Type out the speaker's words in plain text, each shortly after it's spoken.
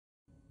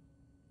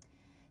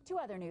To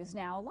other news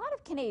now, a lot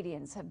of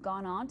Canadians have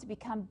gone on to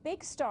become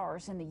big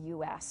stars in the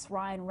U.S.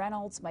 Ryan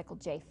Reynolds, Michael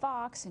J.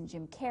 Fox, and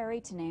Jim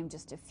Carrey, to name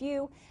just a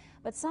few.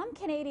 But some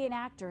Canadian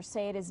actors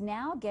say it is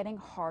now getting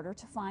harder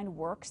to find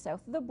work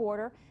south of the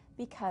border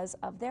because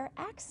of their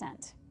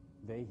accent.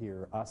 They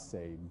hear us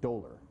say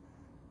dollar,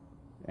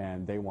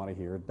 and they want to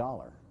hear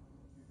dollar.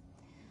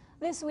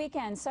 This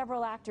weekend,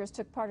 several actors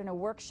took part in a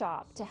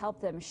workshop to help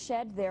them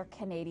shed their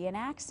Canadian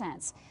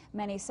accents.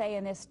 Many say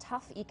in this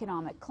tough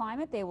economic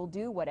climate, they will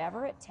do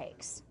whatever it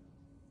takes.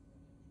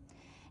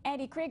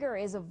 Andy Krieger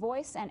is a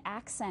voice and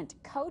accent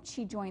coach.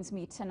 He joins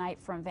me tonight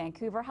from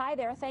Vancouver. Hi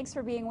there, thanks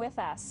for being with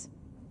us.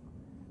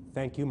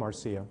 Thank you,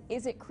 Marcia.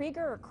 Is it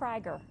Krieger or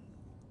Krieger?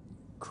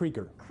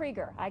 Krieger.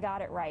 Krieger, I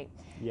got it right.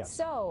 Yes.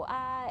 So,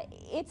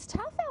 it's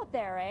tough out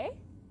there, eh?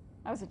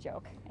 That was a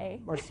joke, eh?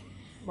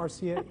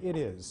 Marcia, it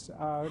is.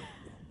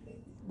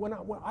 When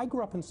I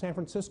grew up in San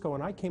Francisco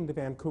and I came to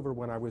Vancouver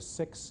when I was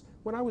 6.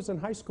 When I was in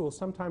high school,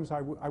 sometimes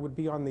I would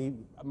be on the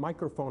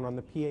microphone on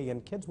the PA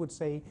and kids would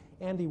say,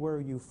 "Andy, where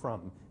are you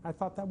from?" I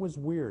thought that was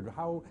weird.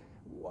 How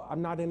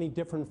I'm not any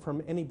different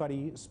from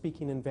anybody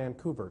speaking in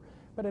Vancouver.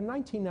 But in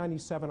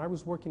 1997, I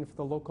was working for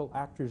the local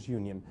actors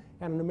union,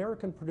 and an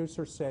American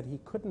producer said he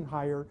couldn't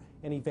hire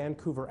any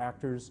Vancouver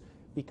actors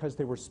because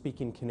they were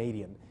speaking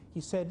Canadian. He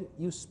said,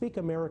 "You speak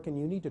American,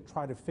 you need to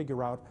try to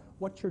figure out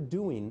what you're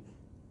doing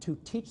to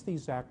teach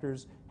these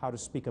actors how to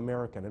speak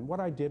American." And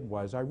what I did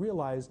was I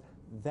realized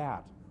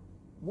that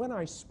when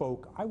I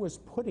spoke, I was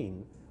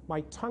putting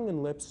my tongue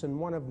and lips in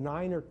one of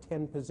 9 or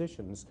 10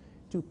 positions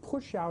to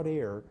push out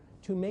air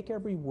to make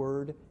every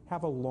word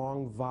have a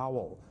long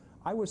vowel.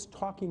 I was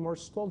talking more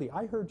slowly.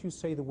 I heard you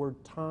say the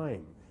word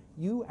time.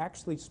 You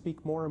actually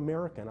speak more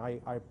American,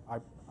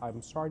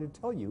 I'm sorry to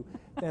tell you,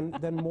 than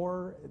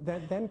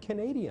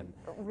Canadian.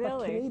 Really?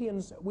 But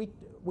Canadians,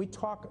 we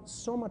talk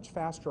so much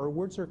faster. Our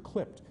words are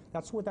clipped.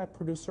 That's what that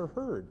producer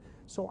heard.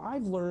 So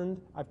I've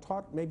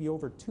taught maybe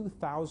over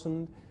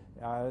 2,000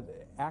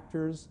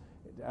 actors,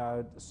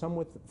 some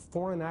with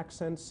foreign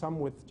accents, some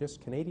with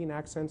just Canadian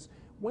accents.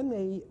 When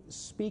they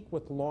speak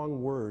with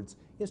long words,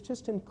 it's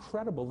just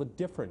incredible the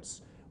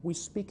difference. We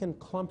speak in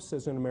clumps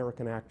as an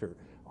American actor.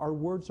 Our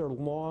words are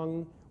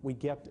long. We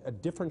get a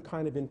different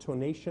kind of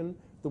intonation.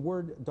 The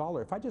word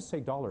dollar, if I just say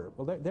dollar,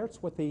 well,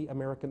 that's what the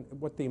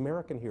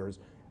American hears.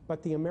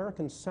 But the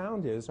American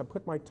sound is, I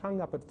put my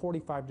tongue up at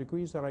 45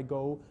 degrees and I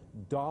go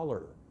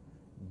dollar,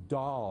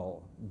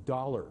 doll,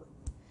 dollar.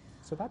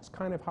 So that's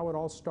kind of how it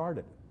all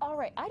started. All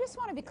right, I just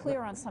want to be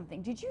clear on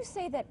something. Did you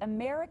say that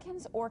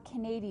Americans or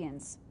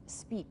Canadians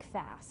speak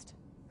fast?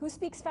 Who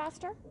speaks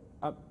faster?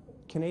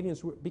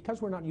 Canadians,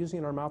 because we're not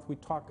using our mouth,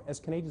 as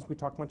Canadians, we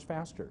talk much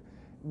faster.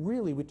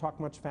 Really, we talk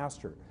much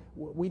faster.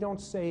 We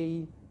don't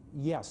say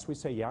yes, we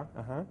say yeah,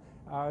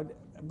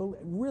 but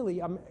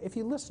really, if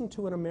you listen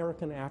to an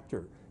American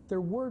actor, their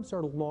words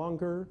are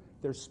longer,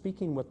 they're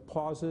speaking with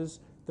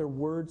pauses, their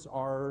words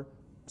are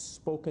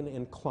spoken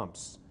in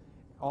clumps.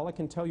 All I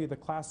can tell you, the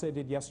class I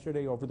did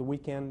yesterday over the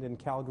weekend in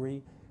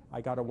Calgary, I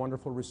got a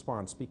wonderful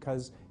response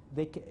because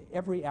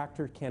every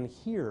actor can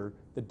hear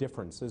the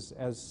difference,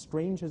 as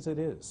strange as it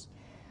is.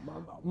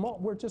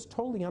 We're just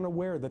totally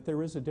unaware that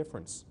there is a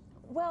difference.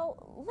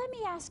 Well, let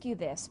me ask you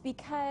this,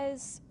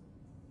 because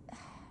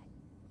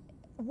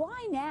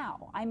why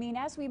now? I mean,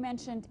 as we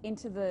mentioned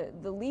into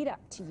the lead up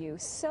to you,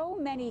 so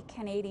many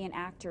Canadian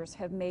actors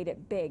have made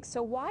it big.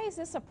 So why is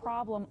this a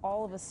problem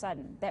all of a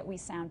sudden that we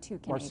sound too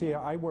Canadian?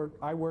 Marcia,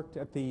 I worked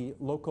at the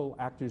local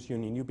actors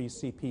union,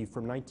 UBCP,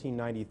 from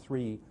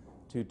 1993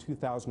 to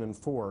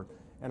 2004.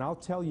 And I'll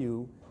tell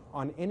you,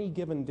 on any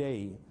given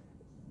day,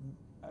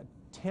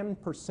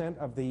 10%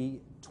 of the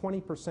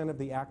 20% of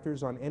the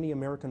actors on any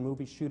American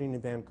movie shooting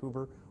in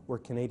Vancouver were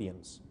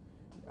Canadians.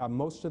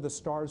 Most of the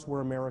stars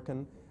were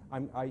American.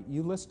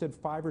 You listed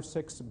 5 or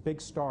 6 big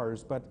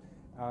stars, but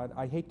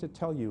I hate to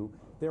tell you,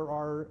 there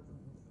are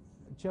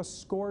just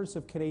scores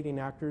of Canadian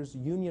actors,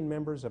 union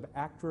members of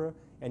ACTRA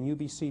and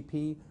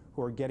UBCP,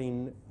 who are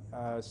getting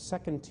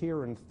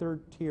second-tier and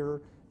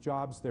third-tier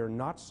jobs. They're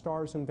not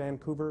stars in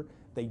Vancouver.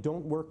 They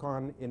don't work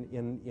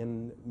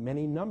in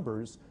many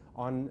numbers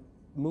on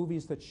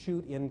movies that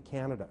shoot in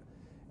Canada.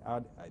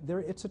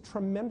 It's a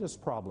tremendous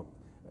problem.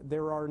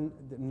 There are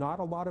not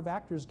a lot of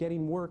actors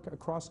getting work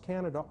across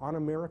Canada on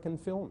American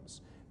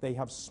films. They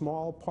have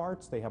small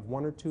parts, they have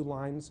 1 or 2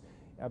 lines.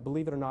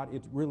 Believe it or not,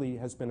 it really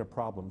has been a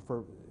problem.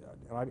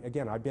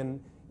 Again, I've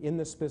been in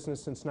this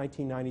business since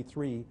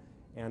 1993,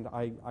 and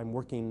I'm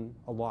working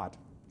a lot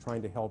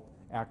trying to help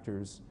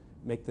actors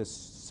make this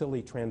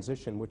silly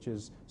transition, which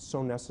is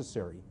so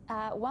necessary.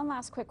 One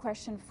last quick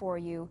question for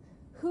you.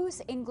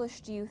 Whose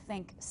English do you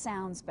think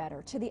sounds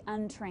better to the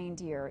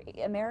untrained ear?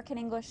 American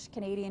English,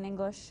 Canadian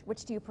English,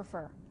 which do you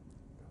prefer?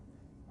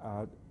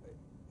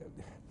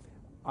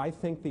 I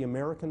think the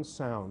American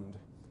sound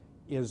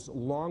is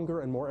longer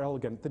and more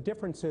elegant. The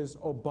difference is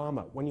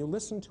Obama. When you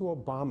listen to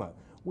Obama,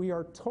 we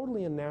are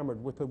totally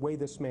enamored with the way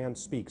this man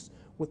speaks,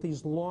 with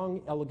these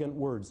long, elegant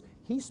words.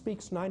 He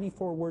speaks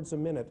 94 words a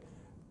minute,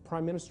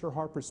 Prime Minister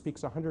Harper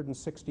speaks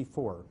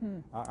 164.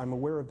 I'm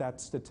aware of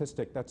that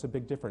statistic. That's a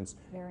big difference.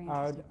 Very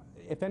interesting.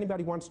 If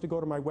anybody wants to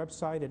go to my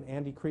website at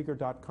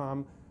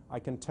andykrieger.com, I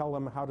can tell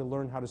them how to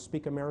learn how to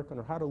speak American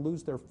or how to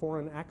lose their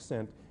foreign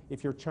accent.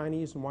 If you're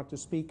Chinese and want to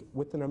speak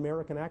with an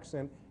American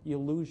accent,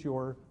 you'll lose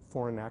your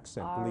foreign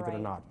accent, believe it or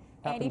not.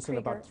 Happens in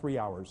about 3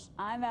 hours.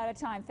 I'm out of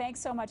time.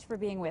 Thanks so much for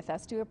being with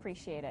us. Do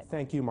appreciate it.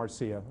 Thank you,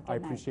 Marcia. I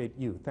appreciate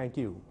you. Thank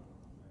you.